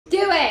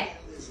way.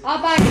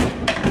 I'll buy it.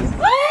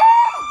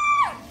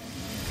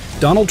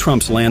 Donald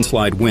Trump's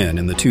landslide win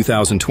in the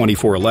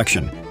 2024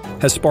 election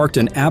has sparked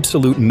an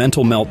absolute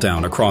mental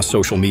meltdown across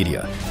social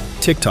media.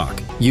 TikTok,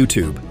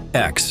 YouTube,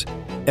 X,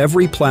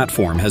 every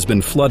platform has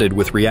been flooded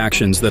with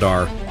reactions that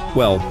are,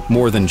 well,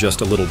 more than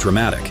just a little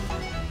dramatic.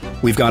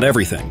 We've got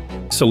everything: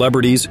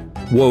 celebrities,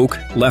 woke,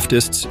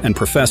 leftists, and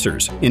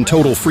professors in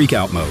total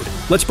freakout mode.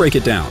 Let's break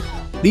it down.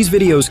 These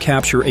videos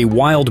capture a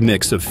wild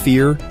mix of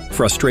fear,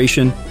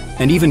 frustration,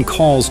 and even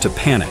calls to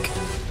panic,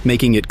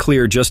 making it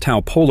clear just how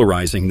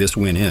polarizing this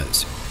win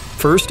is.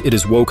 First, it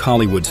is woke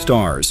Hollywood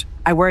stars.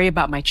 I worry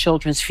about my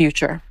children's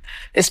future,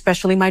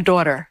 especially my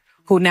daughter,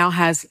 who now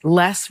has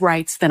less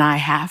rights than I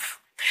have.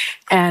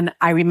 And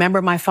I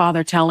remember my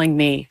father telling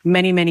me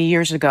many, many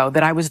years ago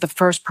that I was the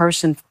first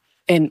person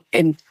in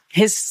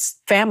his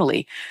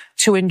family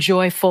to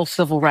enjoy full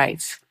civil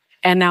rights.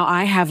 And now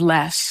I have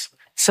less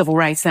civil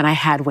rights than I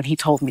had when he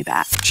told me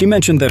that. She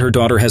mentioned that her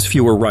daughter has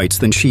fewer rights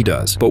than she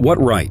does. But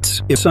what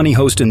rights? If Sunny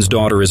Hostin's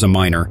daughter is a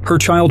minor, her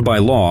child by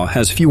law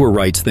has fewer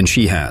rights than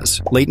she has.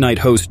 Late-night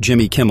host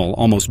Jimmy Kimmel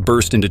almost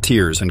burst into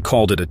tears and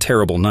called it a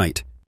terrible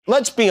night.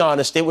 Let's be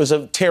honest, it was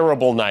a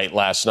terrible night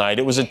last night.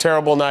 It was a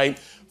terrible night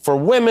for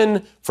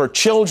women, for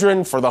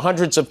children, for the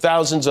hundreds of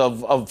thousands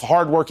of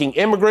hardworking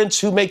immigrants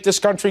who make this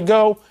country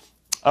go,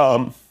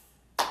 for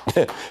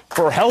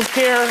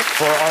healthcare,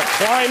 for our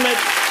climate,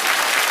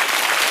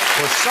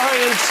 for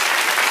science,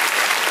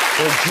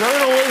 for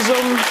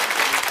journalism,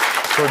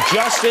 for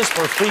justice,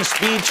 for free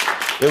speech.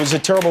 It was a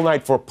terrible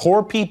night for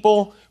poor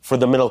people, for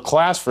the middle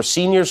class, for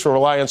seniors who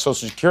rely on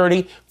Social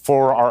Security,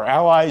 for our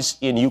allies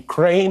in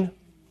Ukraine,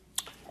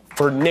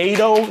 for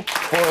NATO,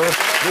 for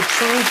the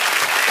truth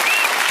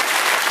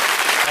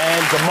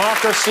and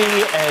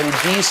democracy and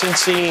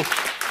decency.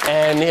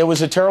 And it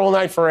was a terrible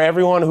night for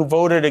everyone who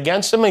voted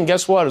against him. And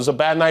guess what? It was a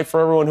bad night for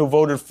everyone who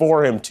voted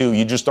for him, too.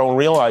 You just don't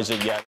realize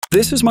it yet.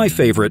 This is my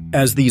favorite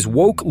as these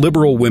woke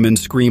liberal women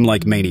scream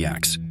like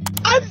maniacs.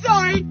 I'm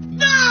sorry.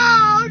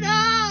 No,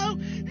 no,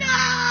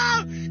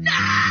 no,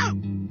 no.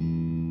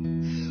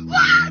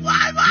 Why?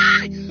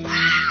 Why?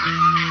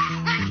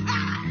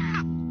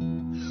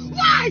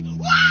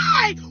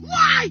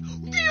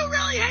 Do you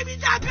really hate me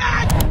that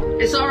bad?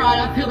 It's all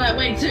right. I feel that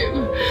way,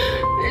 too.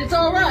 It's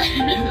all right.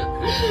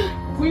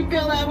 We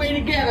feel that way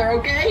together,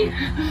 okay?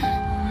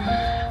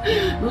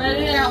 Let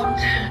it out.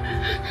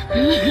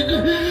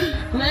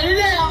 Let it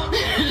out.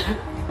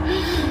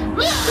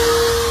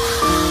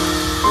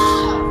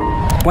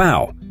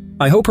 Wow.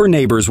 I hope her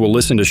neighbors will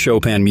listen to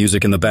Chopin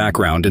music in the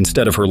background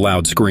instead of her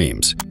loud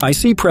screams. I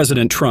see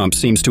President Trump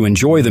seems to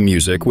enjoy the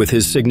music with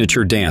his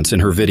signature dance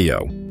in her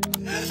video.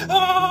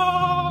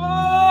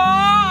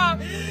 Oh,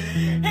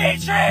 he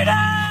cheated!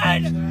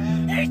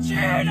 He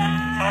cheated!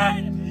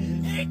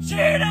 He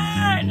cheated!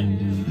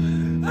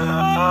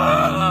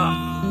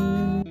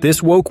 Oh.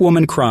 This woke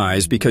woman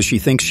cries because she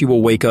thinks she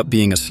will wake up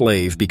being a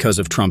slave because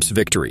of Trump's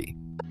victory.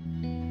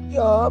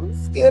 Yo, I'm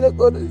scared to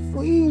go to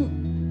sleep.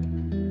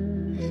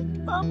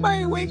 I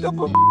might wake up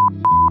a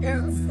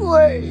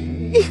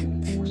slave.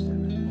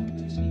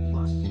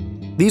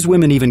 These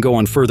women even go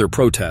on further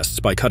protests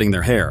by cutting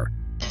their hair.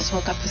 Just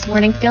woke up this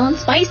morning feeling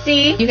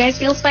spicy. You guys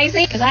feel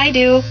spicy? Because I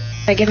do.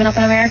 I've given up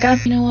on America.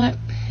 You know what?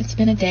 It's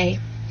been a day.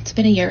 It's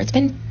been a year. It's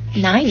been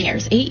 9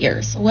 years, 8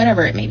 years,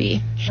 whatever it may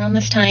be. Around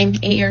this time,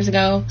 8 years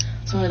ago,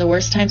 it's one of the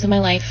worst times of my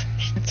life.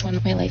 It's when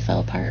my life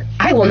fell apart.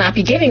 I will not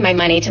be giving my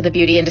money to the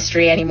beauty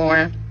industry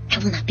anymore. I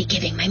will not be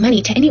giving my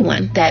money to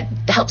anyone that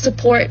helps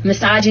support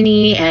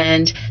misogyny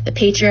and the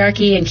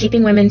patriarchy and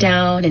keeping women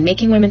down and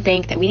making women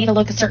think that we need to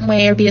look a certain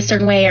way or be a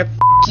certain way or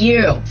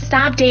you.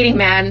 Stop dating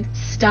men.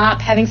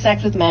 Stop having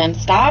sex with men.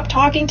 Stop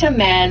talking to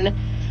men.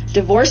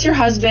 Divorce your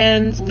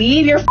husbands.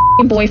 Leave your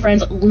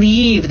boyfriends.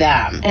 Leave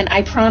them. And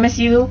I promise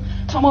you,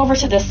 come over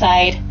to this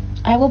side.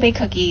 I will bake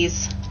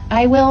cookies.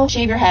 I will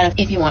shave your head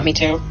if you want me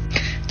to.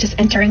 Just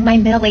entering my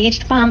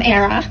middle-aged mom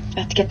era. I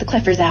have to get the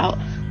Cliffers out.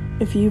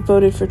 If you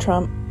voted for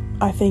Trump,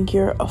 I think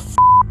you're a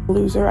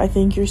loser. I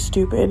think you're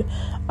stupid.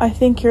 I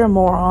think you're a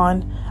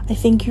moron. I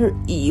think you're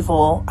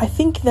evil. I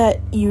think that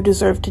you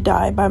deserve to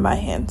die by my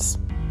hands.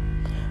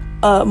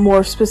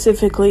 More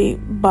specifically,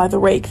 by the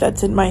rake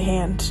that's in my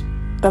hand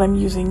that I'm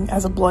using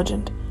as a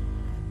bludgeon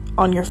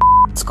on your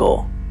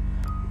skull.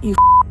 You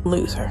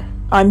loser.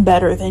 I'm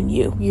better than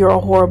you. You're a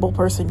horrible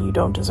person. You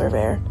don't deserve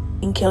air.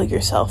 And kill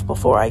yourself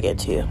before I get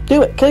to you.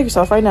 Do it. Kill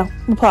yourself right now.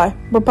 Reply.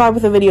 Reply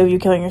with a video of you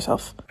killing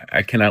yourself.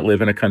 I cannot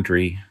live in a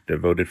country that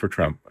voted for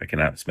Trump. I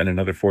cannot spend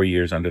another 4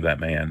 years under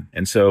that man.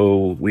 And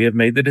so we have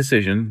made the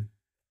decision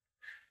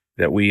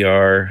that we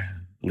are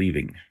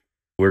leaving.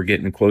 We're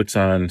getting quotes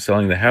on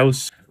selling the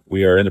house.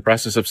 We are in the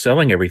process of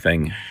selling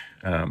everything.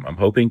 I'm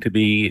hoping to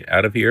be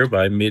out of here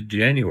by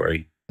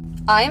mid-January.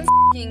 I am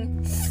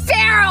f***ing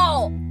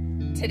feral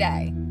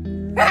today.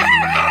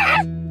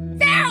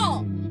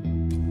 Feral!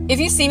 If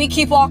you see me,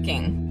 keep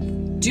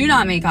walking. Do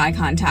not make eye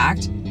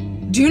contact.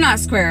 Do not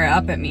square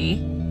up at me.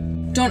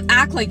 Don't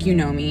act like you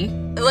know me.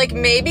 Like,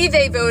 maybe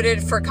they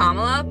voted for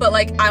Kamala, but,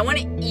 like, I want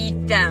to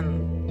eat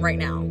them right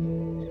now.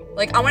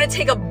 Like, I want to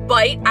take a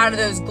bite out of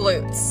those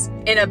glutes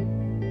in a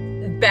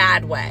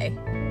bad way.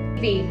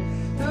 Do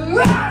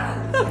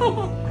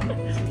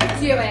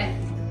it.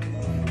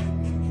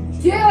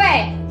 Do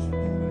it.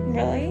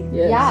 Really?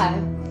 Yes. Yeah.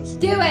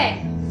 Do it.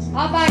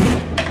 I'll buy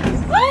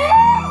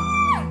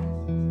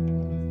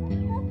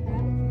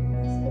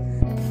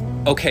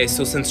Okay,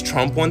 so since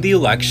Trump won the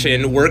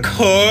election, we're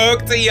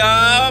cooked,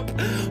 yup!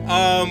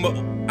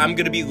 I'm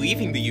gonna be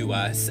leaving the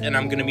US and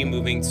I'm gonna be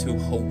moving to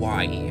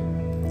Hawaii.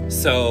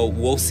 So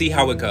we'll see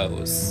how it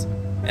goes,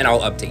 and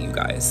I'll update you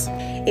guys.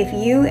 If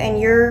you and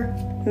your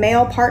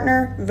male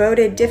partner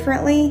voted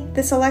differently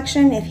this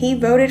election, if he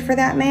voted for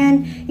that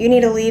man, you need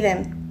to leave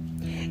him.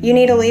 You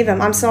need to leave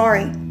him. I'm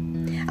sorry.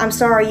 I'm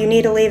sorry, you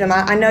need to leave him.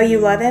 I know you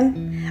love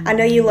him. I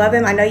know you love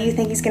him. I know you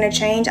think he's gonna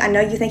change. I know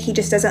you think he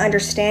just doesn't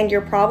understand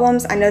your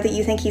problems. I know that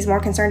you think he's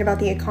more concerned about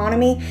the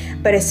economy,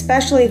 but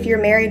especially if you're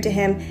married to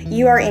him,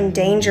 you are in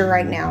danger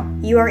right now.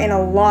 You are in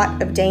a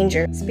lot of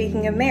danger.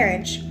 Speaking of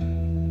marriage,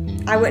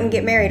 I wouldn't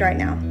get married right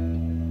now.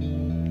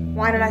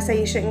 Why did I say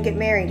you shouldn't get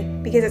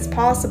married? Because it's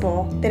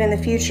possible that in the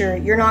future,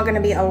 you're not gonna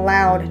be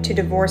allowed to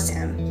divorce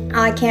him.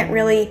 I can't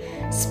really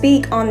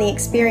speak on the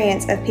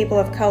experience of people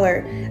of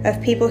color,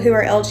 of people who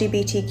are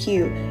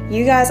LGBTQ.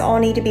 You guys all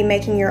need to be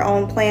making your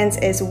own plans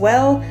as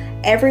well.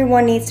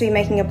 Everyone needs to be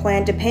making a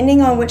plan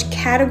depending on which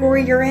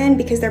category you're in,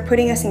 because they're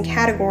putting us in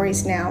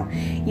categories now.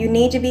 You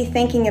need to be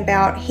thinking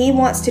about, he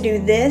wants to do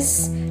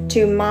this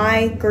to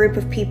my group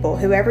of people,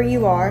 whoever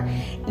you are.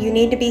 You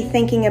need to be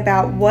thinking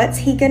about, what's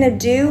he gonna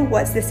do?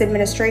 What's this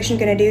administration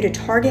gonna do to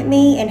target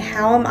me? And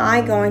how am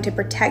I going to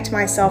protect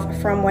myself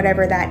from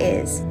whatever that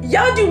is?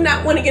 Y'all do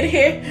not want to get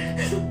here.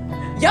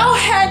 Y'all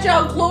had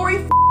y'all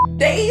glory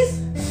days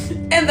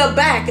in the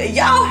back.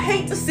 Y'all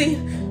hate to see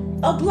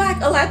a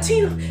black, a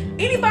Latino,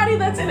 anybody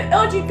that's in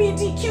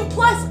LGBTQ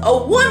plus, a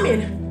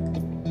woman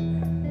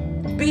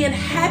being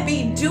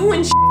happy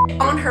doing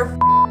on her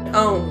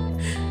own.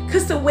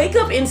 Cause to wake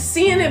up and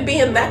seeing it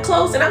being that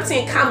close, and I'm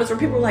seeing comments where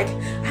people are like,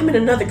 I'm in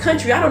another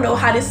country, I don't know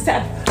how this is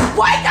happening.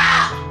 Wake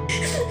up!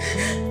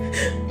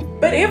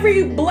 But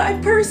every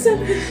black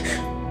person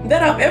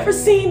that I've ever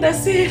seen that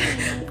said,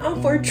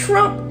 I'm for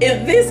Trump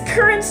in this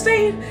current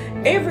state,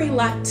 every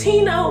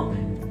Latino,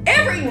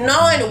 every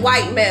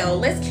non-white male,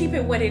 let's keep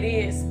it what it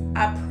is.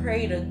 I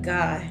pray to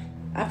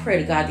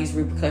God these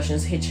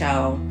repercussions hit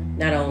y'all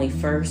not only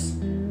first,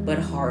 but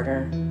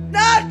harder.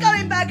 Not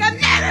coming back. I'm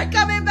never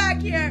coming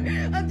back here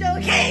until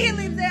he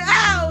leaves the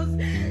house.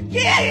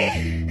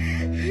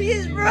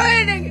 He's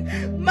ruining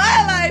my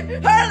life,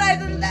 her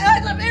life, and the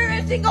lives of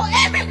every single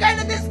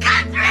immigrant in this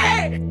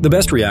country. The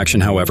best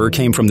reaction, however,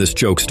 came from this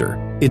jokester.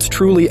 It's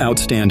truly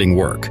outstanding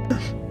work.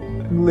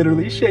 I'm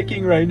literally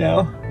shaking right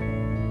now.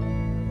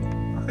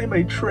 I'm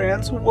a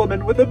trans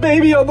woman with a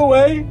baby on the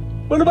way.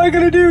 What am I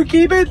gonna do?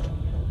 Keep it?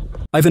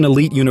 Even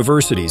elite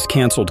universities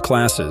canceled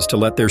classes to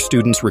let their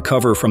students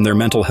recover from their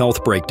mental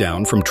health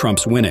breakdown from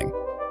Trump's winning.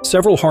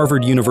 Several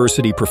Harvard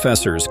University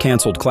professors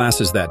canceled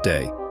classes that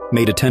day,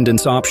 made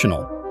attendance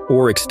optional,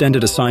 or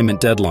extended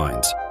assignment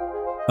deadlines.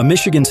 A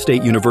Michigan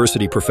State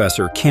University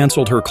professor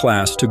canceled her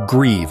class to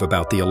grieve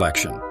about the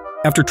election.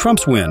 After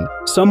Trump's win,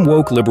 some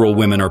woke liberal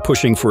women are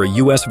pushing for a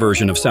U.S.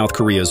 version of South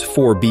Korea's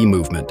 4B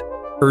movement,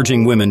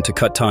 urging women to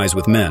cut ties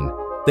with men.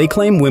 They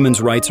claim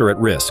women's rights are at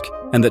risk,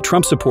 and that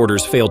Trump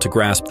supporters fail to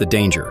grasp the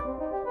danger.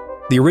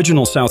 The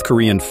original South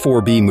Korean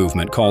 4B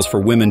movement calls for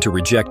women to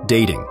reject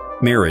dating,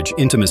 marriage,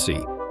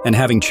 intimacy, and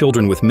having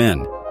children with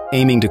men,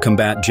 aiming to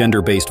combat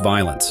gender-based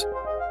violence.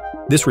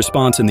 This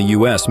response in the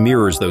U.S.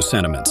 mirrors those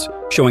sentiments,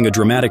 showing a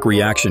dramatic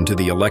reaction to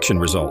the election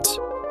results.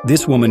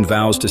 This woman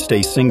vows to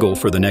stay single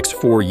for the next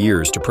 4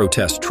 years to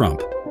protest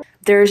Trump.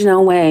 There's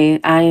no way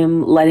I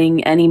am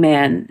letting any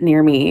man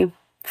near me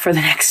for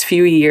the next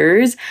few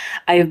years.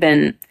 I've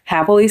been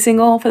happily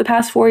single for the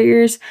past 4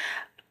 years.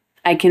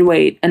 I can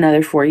wait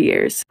another 4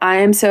 years. I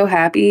am so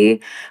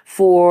happy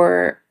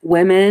for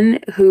women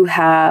who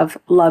have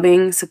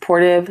loving,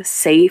 supportive,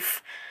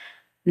 safe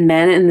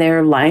men in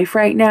their life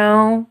right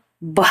now,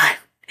 but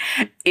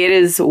it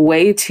is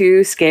way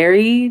too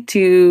scary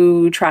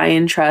to try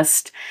and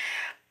trust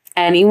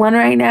anyone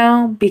right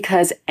now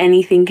because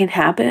anything can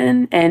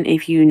happen. And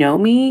if you know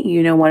me,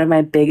 you know one of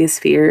my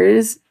biggest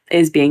fears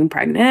is being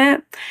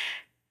pregnant.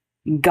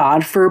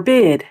 God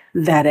forbid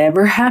that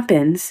ever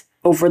happens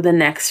over the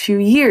next few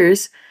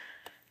years.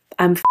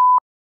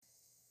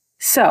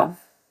 So,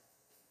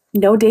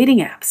 no dating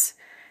apps.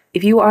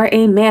 If you are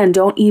a man,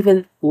 don't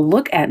even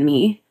look at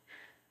me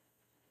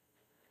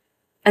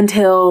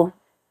until,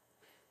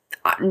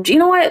 you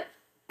know what,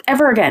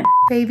 ever again.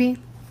 Baby,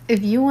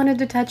 if you wanted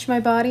to touch my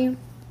body,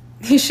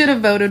 you should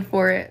have voted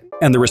for it.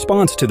 And the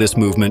response to this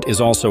movement is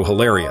also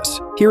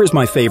hilarious. Here is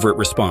my favorite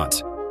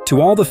response. To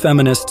all the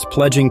feminists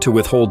pledging to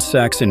withhold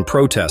sex in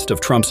protest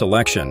of Trump's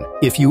election,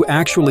 if you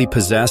actually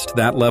possessed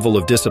that level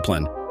of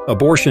discipline,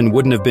 abortion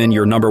wouldn't have been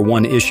your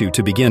 #1 issue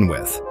to begin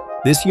with.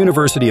 This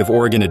University of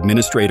Oregon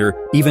administrator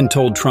even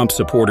told Trump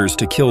supporters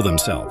to kill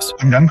themselves.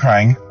 I'm done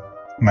crying.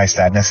 My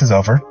sadness is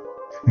over.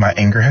 My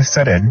anger has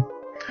set in.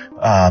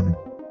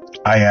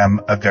 I am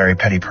a very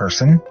petty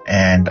person,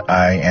 and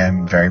I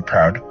am very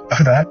proud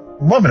of that.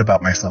 Love it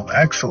about myself,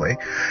 actually.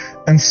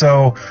 And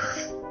so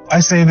I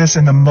say this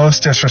in the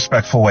most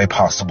disrespectful way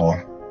possible.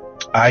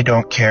 I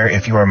don't care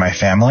if you are my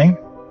family.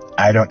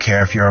 I don't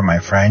care if you're my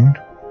friend.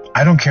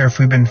 I don't care if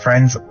we've been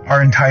friends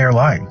our entire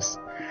lives.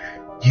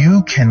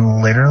 You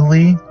can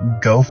literally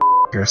go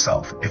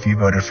yourself if you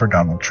voted for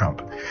Donald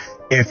Trump.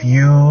 If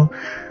you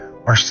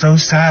are so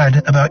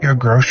sad about your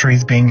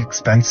groceries being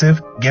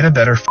expensive, get a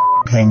better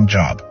paying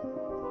job.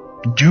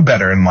 Do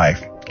better in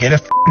life. Get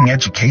a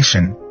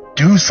education.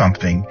 Do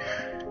something.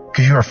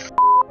 Because you're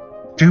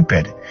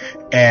stupid.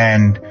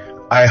 And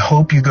I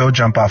hope you go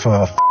jump off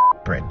of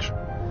a bridge.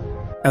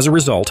 As a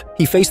result,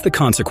 he faced the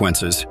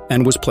consequences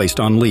and was placed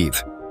on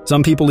leave.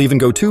 Some people even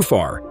go too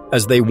far,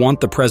 as they want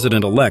the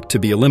president-elect to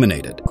be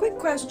eliminated. Quick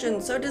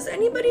question. So does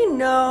anybody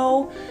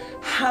know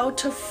how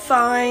to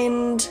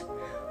find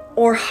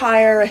or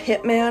hire a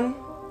hitman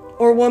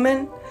or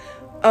woman?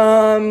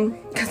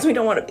 Because we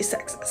don't want to be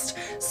sexist.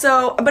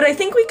 So, but I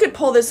think we could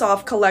pull this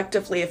off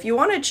collectively. If you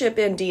want to chip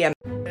in, DM.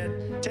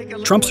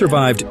 Trump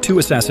survived 2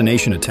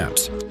 assassination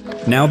attempts.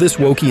 Now this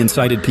wokey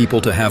incited people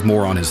to have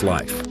more on his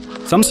life.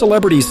 Some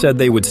celebrities said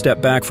they would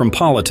step back from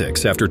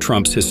politics after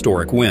Trump's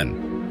historic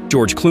win.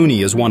 George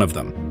Clooney is one of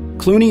them.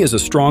 Clooney is a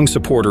strong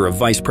supporter of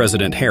Vice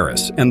President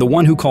Harris and the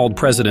one who called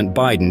President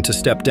Biden to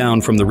step down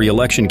from the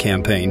re-election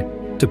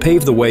campaign to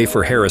pave the way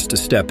for Harris to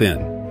step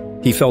in.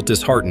 He felt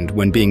disheartened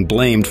when being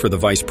blamed for the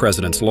vice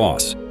president's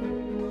loss.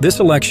 This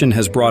election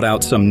has brought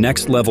out some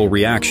next-level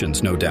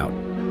reactions, no doubt.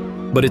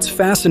 But it's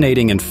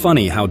fascinating and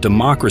funny how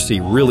democracy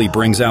really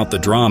brings out the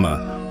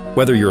drama.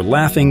 Whether you're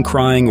laughing,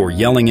 crying, or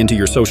yelling into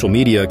your social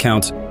media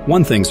accounts,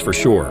 one thing's for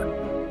sure.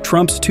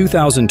 Trump's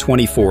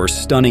 2024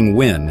 stunning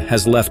win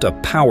has left a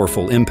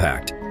powerful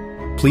impact.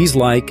 Please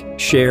like,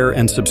 share,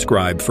 and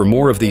subscribe for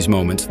more of these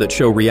moments that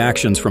show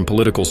reactions from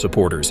political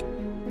supporters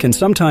can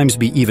sometimes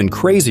be even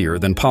crazier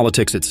than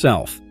politics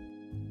itself.